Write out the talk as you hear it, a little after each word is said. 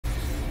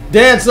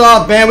Dance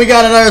off, man. We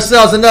got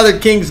ourselves another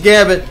King's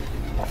Gambit.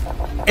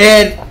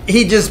 And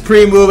he just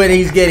pre-moving.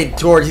 He's getting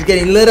torched. He's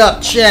getting lit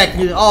up. Check.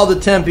 All the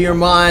temp of your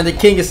mind. The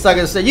king is stuck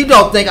and say, "You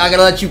don't think I'm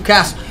gonna let you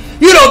castle?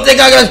 You don't think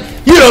I'm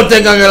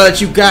gonna let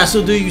you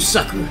castle, do you,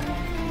 sucker?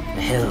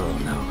 Hell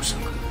no,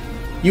 sucker.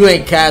 You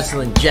ain't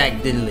castling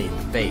Jack Diddley in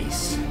the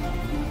face.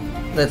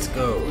 Let's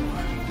go.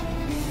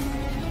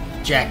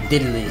 Jack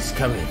Diddley's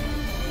coming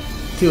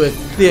to a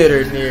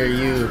theater near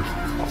you.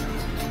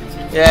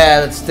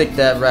 Yeah, let's stick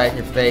that right in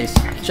your face.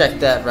 Check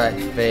that right in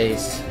your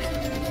face.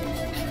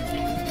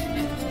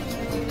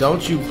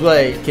 Don't you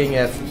play King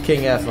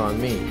F on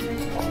me.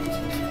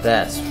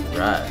 That's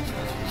right.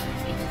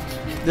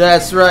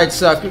 That's right,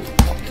 sucker.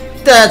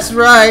 That's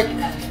right.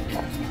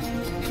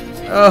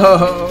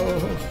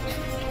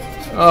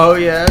 Oh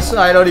yes,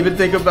 I don't even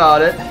think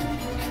about it.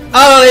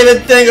 I don't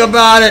even think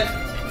about it.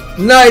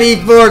 Knight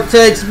E4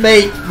 takes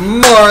mate,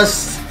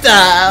 Morris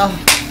style.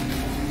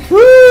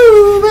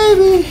 Woo,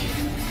 baby.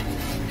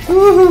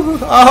 Woo.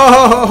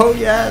 Oh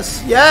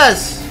yes,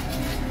 yes,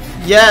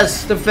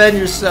 yes. Defend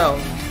yourself.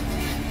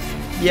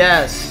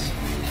 Yes,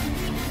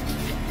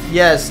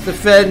 yes.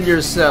 Defend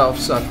yourself,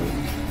 sucker.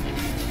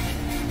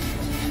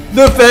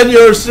 Defend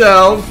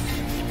yourself.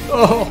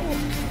 Oh,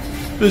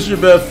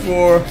 Bishop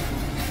F4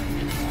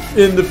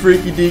 in the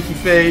freaky deaky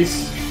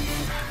face.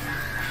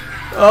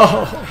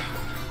 Oh.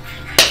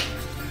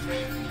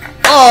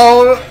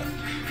 Oh.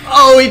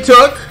 Oh, he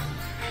took.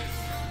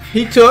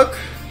 He took.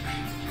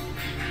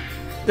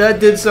 That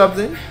did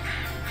something.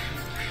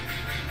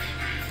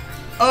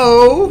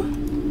 Oh.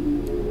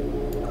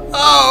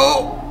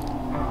 Oh.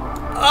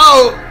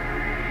 Oh.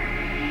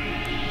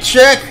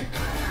 Check.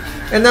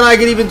 And then I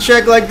can even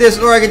check like this,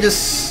 or I can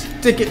just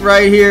stick it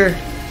right here.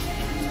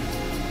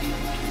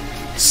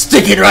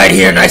 Stick it right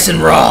here, nice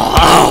and raw.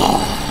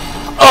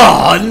 Oh.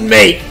 Oh, and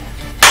mate.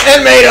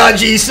 And mate on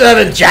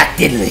G7, Jack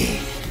Diddley.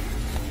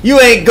 You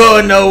ain't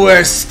going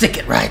nowhere. Stick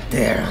it right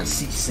there on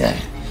C7.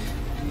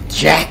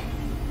 Jack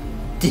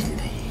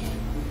Diddley.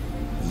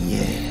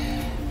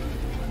 Yeah.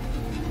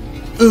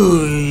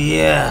 Ooh,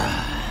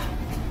 yeah.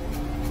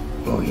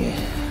 Oh, yeah.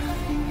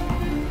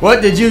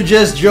 What did you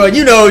just join?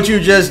 You know what you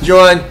just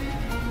joined.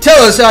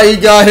 Tell us how you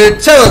got here.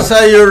 Tell us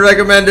how you were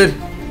recommended.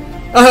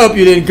 I hope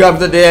you didn't come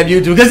to the damn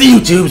YouTube, because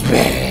YouTube's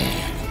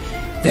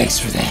bad. Thanks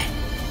for that.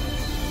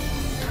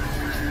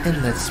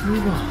 And let's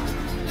move on.